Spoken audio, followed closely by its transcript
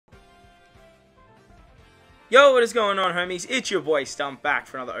Yo, what is going on, homies? It's your boy Stump back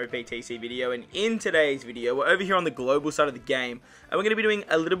for another Optc video, and in today's video, we're over here on the global side of the game, and we're going to be doing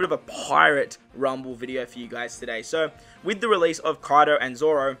a little bit of a pirate rumble video for you guys today. So, with the release of Kaido and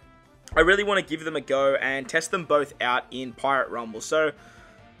Zoro, I really want to give them a go and test them both out in pirate rumble. So,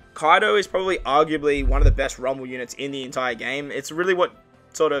 Kaido is probably arguably one of the best rumble units in the entire game. It's really what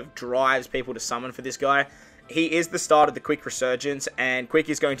sort of drives people to summon for this guy. He is the start of the Quick Resurgence, and Quick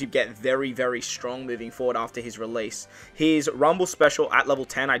is going to get very, very strong moving forward after his release. His Rumble special at level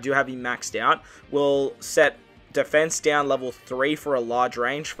 10, I do have him maxed out, will set defense down level 3 for a large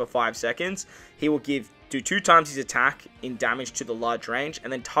range for 5 seconds. He will do 2 times his attack in damage to the large range,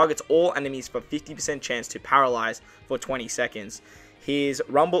 and then targets all enemies for 50% chance to paralyze for 20 seconds. His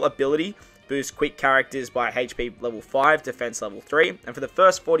Rumble ability boosts quick characters by HP level 5, defense level 3, and for the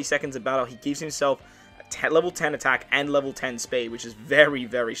first 40 seconds of battle, he gives himself level 10 attack and level 10 speed, which is very,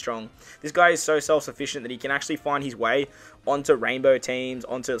 very strong. This guy is so self-sufficient that he can actually find his way onto rainbow teams,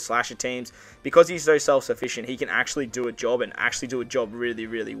 onto slasher teams. Because he's so self-sufficient, he can actually do a job, and actually do a job really,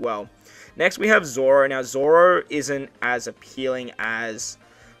 really well. Next, we have Zoro. Now, Zoro isn't as appealing as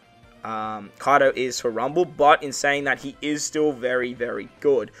Kaido is for Rumble, but in saying that, he is still very, very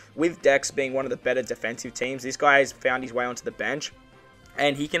good. With Dex being one of the better defensive teams, this guy has found his way onto the bench,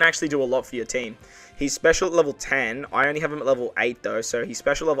 and he can actually do a lot for your team. He's special at level 10. I only have him at level 8 though. So his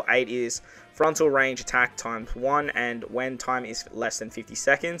special level 8 is frontal range attack times 1. And when time is less than 50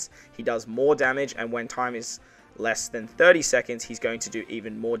 seconds, he does more damage. And when time is less than 30 seconds, he's going to do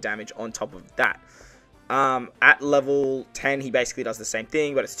even more damage on top of that. At level 10, he basically does the same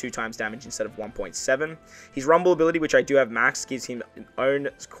thing, but it's 2 times damage instead of 1.7. His Rumble ability, which I do have max, gives him an own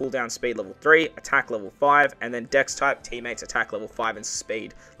cooldown speed level 3, attack level 5, and then Dex type, teammates attack level 5, and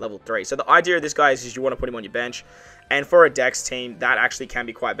speed level 3. So the idea of this guy is you want to put him on your bench, and for a Dex team, that actually can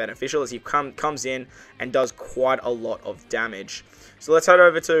be quite beneficial as he comes in and does quite a lot of damage. So let's head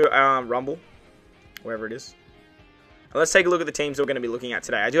over to Rumble, wherever it is. Let's take a look at the teams we're going to be looking at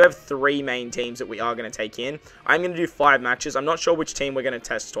today. I do have 3 main teams that we are going to take in. I'm going to do 5 matches. I'm not sure which team we're going to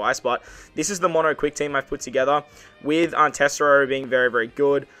test twice, but this is the mono quick team I've put together, with Tessero being very, very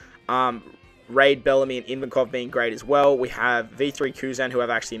good, Raid, Bellamy, and Ivankov being great as well. We have V3 Kuzan, who have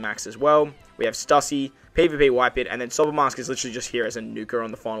actually maxed as well. We have Stussy, PvP Whitebeard, and then Sobermask is literally just here as a nuker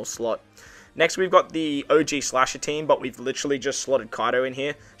on the final slot. Next, we've got the OG Slasher team, but we've literally just slotted Kaido in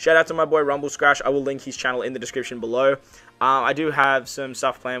here. Shout out to my boy Rumble Scratch. I will link his channel in the description below. I do have some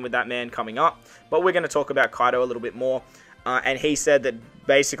stuff planned with that man coming up, but we're going to talk about Kaido a little bit more. And he said that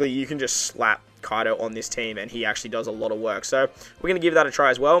basically you can just slap Kaido on this team, and he actually does a lot of work. So we're going to give that a try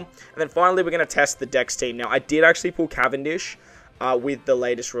as well. And then finally, we're going to test the Dex team. Now, I did actually pull Cavendish with the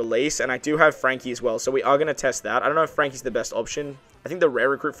latest release, and I do have Frankie as well, so we are going to test that. I don't know if Frankie's the best option. I think the rare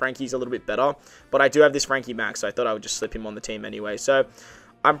recruit Frankie's a little bit better, but I do have this Frankie max, so I thought I would just slip him on the team anyway. So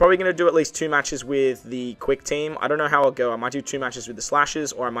I'm probably going to do at least 2 matches with the quick team. I don't know how I'll go. I might do 2 matches with the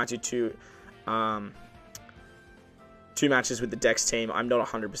Slashers, or I might do 2 matches with the Dex team. I'm not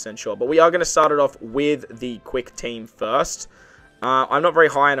 100% sure, but we are going to start it off with the quick team first. I'm not very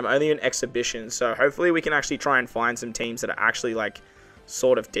high, and I'm only in exhibition, so hopefully we can actually try and find some teams that are actually, like,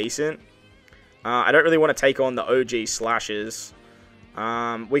 sort of decent. I don't really want to take on the OG Slashers.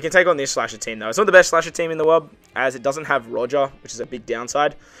 We can take on this Slasher team, though. It's not the best Slasher team in the world, as it doesn't have Roger, which is a big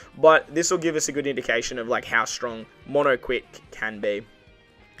downside, but this will give us a good indication of, like, how strong Mono Quick can be.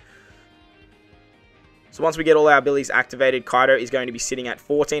 So once we get all our abilities activated, Kaido is going to be sitting at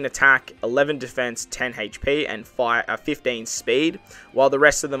 14 attack, 11 defense, 10 HP, and 15 speed, while the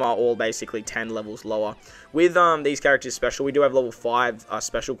rest of them are all basically 10 levels lower. With these characters special, we do have level 5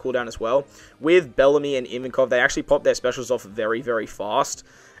 special cooldown as well. With Bellamy and Ivankov, they actually pop their specials off very, very fast,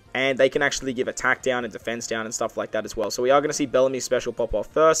 and they can actually give attack down and defense down and stuff like that as well. So we are going to see Bellamy's special pop off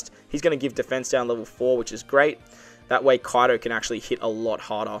first. He's going to give defense down level 4, which is great. That way Kaido can actually hit a lot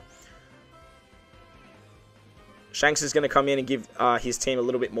harder. Shanks is going to come in and give his team a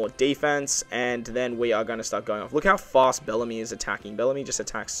little bit more defense, and then we are going to start going off. Look how fast Bellamy is attacking. Bellamy just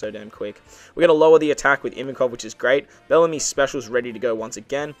attacks so damn quick. We're going to lower the attack with Ivankov, which is great. Bellamy's special's ready to go once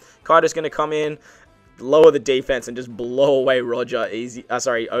again. Kaido's going to come in, lower the defense, and just blow away Roger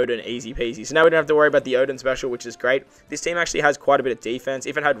Odin easy peasy. So now we don't have to worry about the Odin special, which is great. This team actually has quite a bit of defense.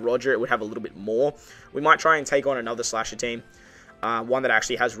 If it had Roger, it would have a little bit more. We might try and take on another Slasher team, one that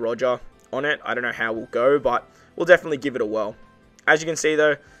actually has Roger on it. I don't know how we'll go, but we'll definitely give it a whirl. As you can see,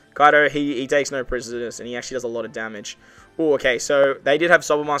 though, Kaido, he takes no prisoners, and he actually does a lot of damage. Oh, okay, so they did have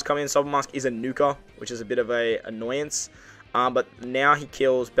Sobermask come in. Sobermask is a nuker, which is a bit of an annoyance. But now he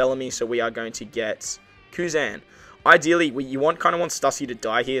kills Bellamy, so we are going to get Kuzan. Ideally, you kind of want Stussy to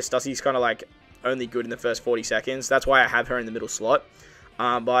die here. Stussy's kind of like only good in the first 40 seconds. That's why I have her in the middle slot.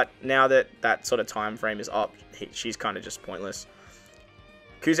 But now that that sort of time frame is up, she's kind of just pointless.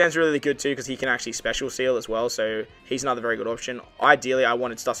 Kuzan's really good too because he can actually special seal as well, so he's another very good option. Ideally, I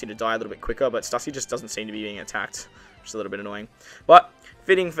wanted Stussy to die a little bit quicker, but Stussy just doesn't seem to be being attacked, which is a little bit annoying. But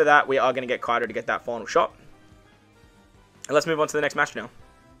fitting for that, we are going to get Kaido to get that final shot. And let's move on to the next match now.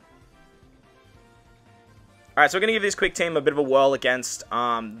 Alright, so we're going to give this quick team a bit of a whirl against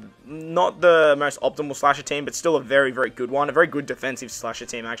not the most optimal slasher team, but still a very, very good one. A very good defensive slasher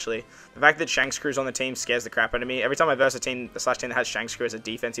team, actually. The fact that Shanks Crew's on the team scares the crap out of me. Every time I verse a team, the slash team that has Shanks Crew as a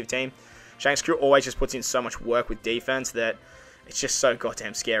defensive team, Shanks Crew always just puts in so much work with defense that it's just so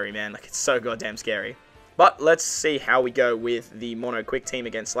goddamn scary, man. Like, it's so goddamn scary. But let's see how we go with the Mono Quick team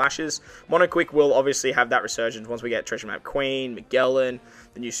against Slashes. Mono Quick will obviously have that resurgence once we get Treasure Map Queen, Magellan,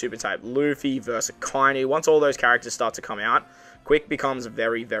 the new Super Type Luffy, Versa Kainu. Once all those characters start to come out, Quick becomes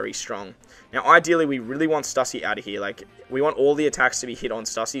very, very strong. Now, ideally, we really want Stussy out of here. Like, we want all the attacks to be hit on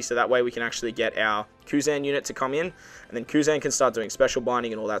Stussy, so that way we can actually get our Kuzan unit to come in, and then Kuzan can start doing special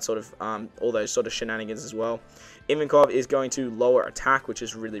binding and all that sort of, all those sort of shenanigans as well. Ivankov is going to lower attack, which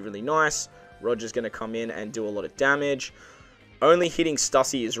is really, really nice. Roger's going to come in and do a lot of damage. Only hitting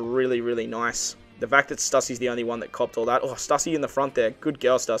Stussy is really, really nice. The fact that Stussy's the only one that copped all that. Oh, Stussy in the front there. Good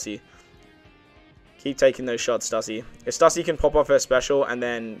girl, Stussy. Keep taking those shots, Stussy. If Stussy can pop off her special, and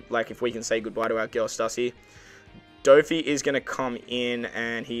then, like, if we can say goodbye to our girl, Stussy, Dofi is going to come in,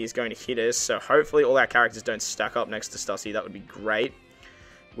 and he is going to hit us. So hopefully all our characters don't stack up next to Stussy. That would be great.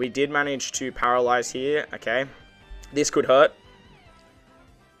 We did manage to paralyze here. Okay. This could hurt.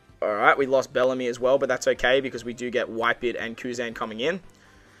 Alright, we lost Bellamy as well, but that's okay because we do get Whitebeard and Kuzan coming in.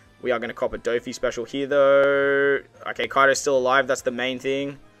 We are going to cop a Dofi special here, though. Okay, Kaido's still alive. That's the main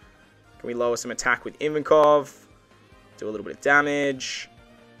thing. Can we lower some attack with Ivankov? Do a little bit of damage.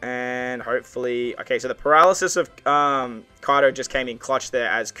 And hopefully... Okay, so the paralysis of Kaido just came in clutch there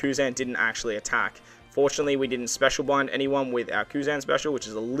as Kuzan didn't actually attack. Fortunately, we didn't special bind anyone with our Kuzan special, which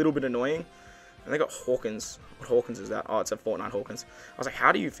is a little bit annoying. And they got Hawkins. What Hawkins is that? Oh, it's a Fortnite Hawkins. I was like,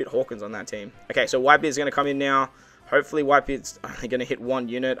 how do you fit Hawkins on that team? Okay, so Whitebeard's going to come in now. Hopefully Whitebeard's only going to hit one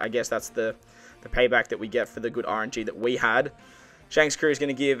unit. I guess that's the payback that we get for the good RNG that we had. Shanks Crew is going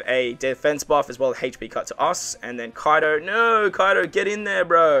to give a defense buff as well as HP cut to us. And then Kaido. No, Kaido, get in there,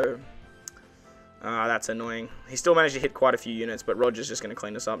 bro. Ah, that's annoying. He still managed to hit quite a few units, but Roger's just going to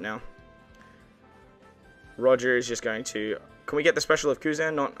clean us up now. Roger is just going to... Can we get the special of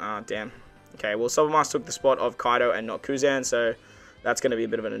Kuzan? Not... Ah, damn. Okay, well, Silvermask took the spot of Kaido and not Kuzan, so that's going to be a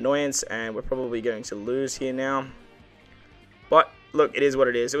bit of an annoyance, and we're probably going to lose here now. But, look, it is what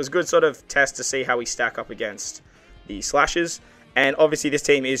it is. It was a good sort of test to see how we stack up against the Slashes, and obviously this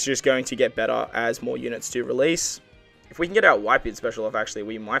team is just going to get better as more units do release. If we can get our Whitebeard special off, actually,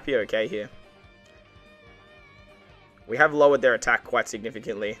 we might be okay here. We have lowered their attack quite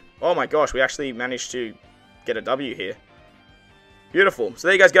significantly. Oh my gosh, we actually managed to get a W here. Beautiful. So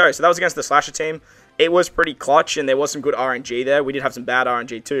there you guys go. So that was against the Slasher team. It was pretty clutch, and there was some good RNG there. We did have some bad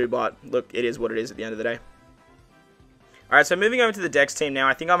RNG too, but look, it is what it is at the end of the day. Alright, so moving over to the Dex team now.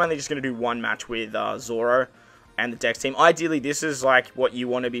 I think I'm only just going to do one match with Zoro and the Dex team. Ideally, this is like what you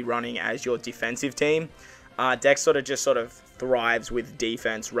want to be running as your defensive team. Dex sort of thrives with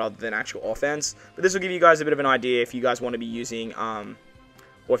defense rather than actual offense. But this will give you guys a bit of an idea if you guys want to be using...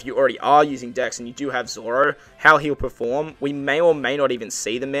 or if you already are using Dex and you do have Zoro, how he'll perform. We may or may not even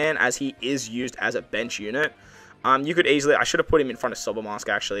see the man as he is used as a bench unit. You could easily... I should have put him in front of Silvermask,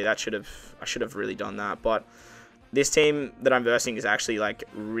 actually. I should have really done that. But this team that I'm versing is actually, like,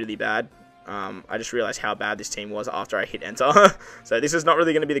 really bad. I just realized how bad this team was after I hit enter. So this is not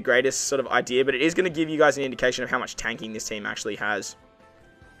really going to be the greatest sort of idea, but it is going to give you guys an indication of how much tanking this team actually has.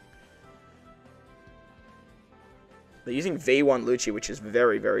 They're using V1 Lucci, which is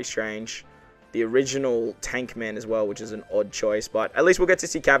very, very strange. The original Tank Man as well, which is an odd choice. But at least we'll get to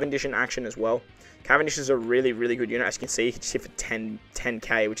see Cavendish in action as well. Cavendish is a really, really good unit. As you can see, he just hit for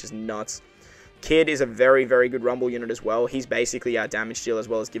 10k, which is nuts. Kid is a very, very good Rumble unit as well. He's basically our damage deal as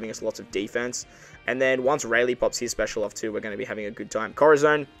well as giving us lots of defense. And then once Rayleigh pops his special off too, we're going to be having a good time.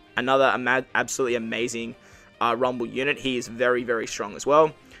 Corazon, another absolutely amazing Rumble unit. He is very, very strong as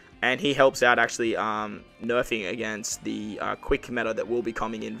well. And he helps out actually nerfing against the quick meta that will be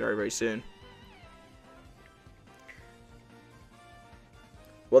coming in very, very soon.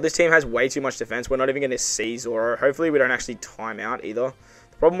 Well, this team has way too much defense. We're not even going to see Zoro. Hopefully we don't actually time out either.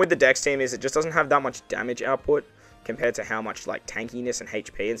 The problem with the Dex team is it just doesn't have that much damage output compared to how much like tankiness and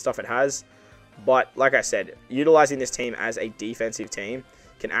HP and stuff it has. But like I said, utilizing this team as a defensive team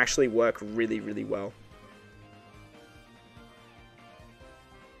can actually work really, really well.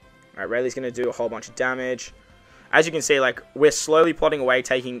 Alright, Rayleigh's going to do a whole bunch of damage. As you can see, like, we're slowly plodding away,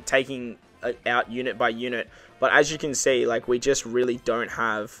 taking out unit by unit. But as you can see, like, we just really don't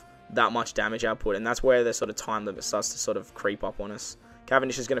have that much damage output. And that's where the sort of time limit starts to sort of creep up on us.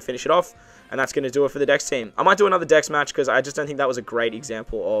 Cavendish is going to finish it off. And that's going to do it for the Dex team. I might do another Dex match because I just don't think that was a great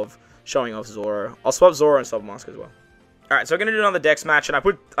example of showing off Zoro. I'll swap Zoro and Super Mask as well. Alright, so I'm going to do another Dex match. And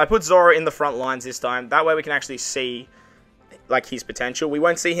I put Zoro in the front lines this time. That way we can actually see, like, his potential. We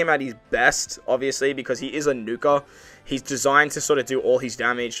won't see him at his best, obviously, because he is a nuker. He's designed to sort of do all his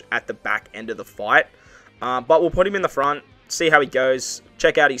damage at the back end of the fight. But we'll put him in the front, see how he goes,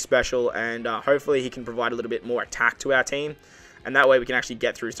 check out his special, and hopefully he can provide a little bit more attack to our team. And that way we can actually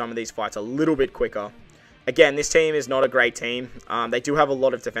get through some of these fights a little bit quicker. Again, this team is not a great team. They do have a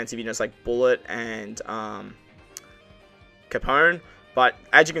lot of defensive units like Bullet and Capone. But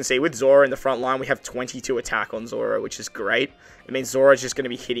as you can see, with Zoro in the front line, we have 22 attack on Zoro, which is great. It means Zoro is just going to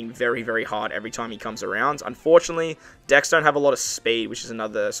be hitting very, very hard every time he comes around. Unfortunately, Dex don't have a lot of speed, which is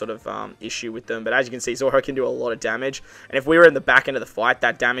another sort of issue with them. But as you can see, Zoro can do a lot of damage. And if we were in the back end of the fight,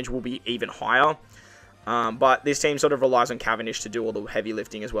 that damage will be even higher. But this team sort of relies on Cavendish to do all the heavy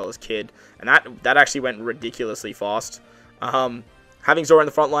lifting as well as Kid. And that actually went ridiculously fast. Having Zoro in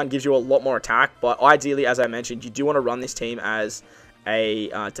the front line gives you a lot more attack. But ideally, as I mentioned, you do want to run this team as a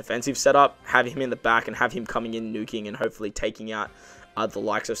defensive setup, have him in the back and have him coming in, nuking, and hopefully taking out the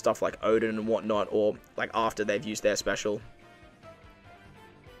likes of stuff like Odin and whatnot, or like after they've used their special.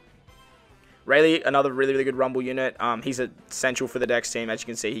 Rayleigh, another really, really good Rumble unit. He's essential for the Dex team. As you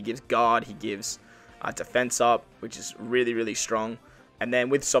can see, he gives guard, he gives defense up, which is really, really strong. And then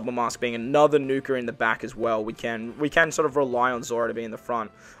with Super Mask being another nuker in the back as well, we can sort of rely on Zoro to be in the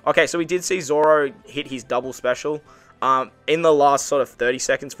front. Okay, so we did see Zoro hit his double special. In the last sort of 30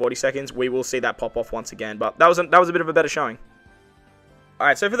 seconds, 40 seconds, we will see that pop off once again. But that was a bit of a better showing.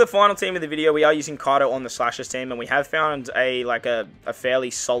 Alright, so for the final team of the video, we are using Kaido on the Slashers team, and we have found a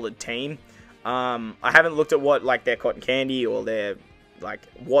fairly solid team. I haven't looked at what like their cotton candy or their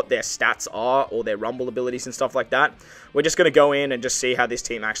what their stats are or their rumble abilities and stuff like that. We're just going to go in and just see how this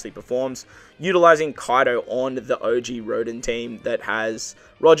team actually performs, utilizing Kaido on the OG Rodin team that has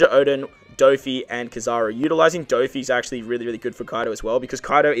Roger, Odin, Dofi, and Kizaru. Utilizing Dofi is actually really, really good for Kaido as well, because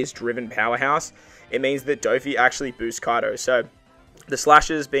Kaido is driven powerhouse. It means that Dofi actually boosts Kaido. So the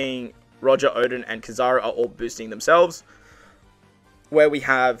Slashers being Roger, Odin, and Kizaru are all boosting themselves, where we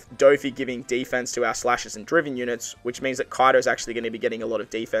have Dofi giving defense to our Slashers and driven units, which means that Kaido is actually going to be getting a lot of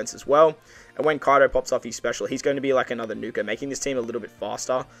defense as well. And when Kaido pops off his special, he's going to be like another nuker, making this team a little bit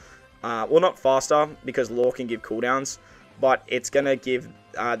faster. Well, not faster, because Law can give cooldowns, but it's going to give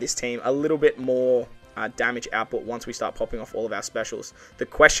this team a little bit more damage output once we start popping off all of our specials. The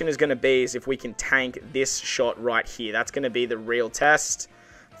question is going to be is if we can tank this shot right here. That's going to be the real test.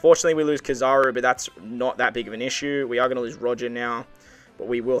 Fortunately, we lose Kizaru, but that's not that big of an issue. We are going to lose Roger now. But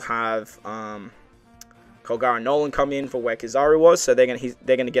we will have Kolgar and Nolan come in for where Kizaru was, so they're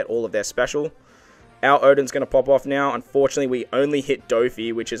gonna get all of their special. Our Odin's gonna pop off now. Unfortunately, we only hit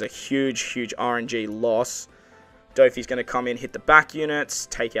Dofi, which is a huge, huge RNG loss. Dofi's gonna come in, hit the back units,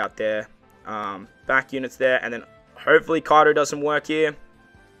 take out their back units there, and then hopefully Kaido does some work here.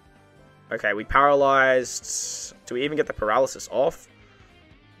 Okay, we paralyzed. Do we even get the paralysis off?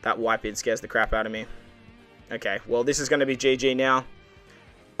 That wipe bid scares the crap out of me. Okay, well this is gonna be GG now.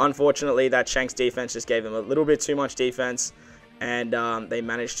 Unfortunately, that Shanks defense just gave them a little bit too much defense, and they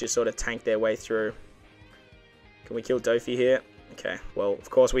managed to sort of tank their way through. Can we kill Dofi here? Okay, well, of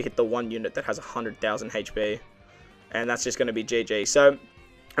course, we hit the one unit that has 100,000 HP, and that's just going to be GG. So,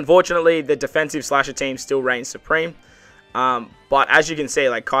 unfortunately, the defensive Slasher team still reigns supreme, but as you can see,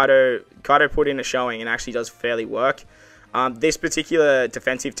 like Kaido put in a showing and actually does fairly work. This particular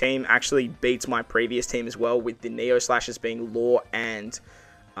defensive team actually beats my previous team as well, with the Neo Slashers being Law and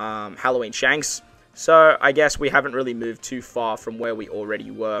Halloween Shanks. So I guess we haven't really moved too far from where we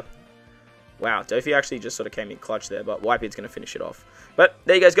already were. Wow, Dofi actually just sort of came in clutch there, but Whitebeard's going to finish it off. But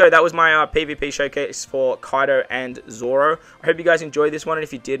there you guys go. That was my PvP showcase for Kaido and Zoro. I hope you guys enjoyed this one, and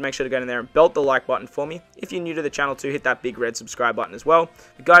if you did, make sure to go in there and belt the like button for me. If you're new to the channel too, hit that big red subscribe button as well.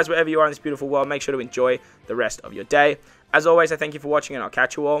 But guys, wherever you are in this beautiful world, make sure to enjoy the rest of your day. As always, I thank you for watching, and I'll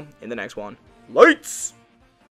catch you all in the next one. Lights!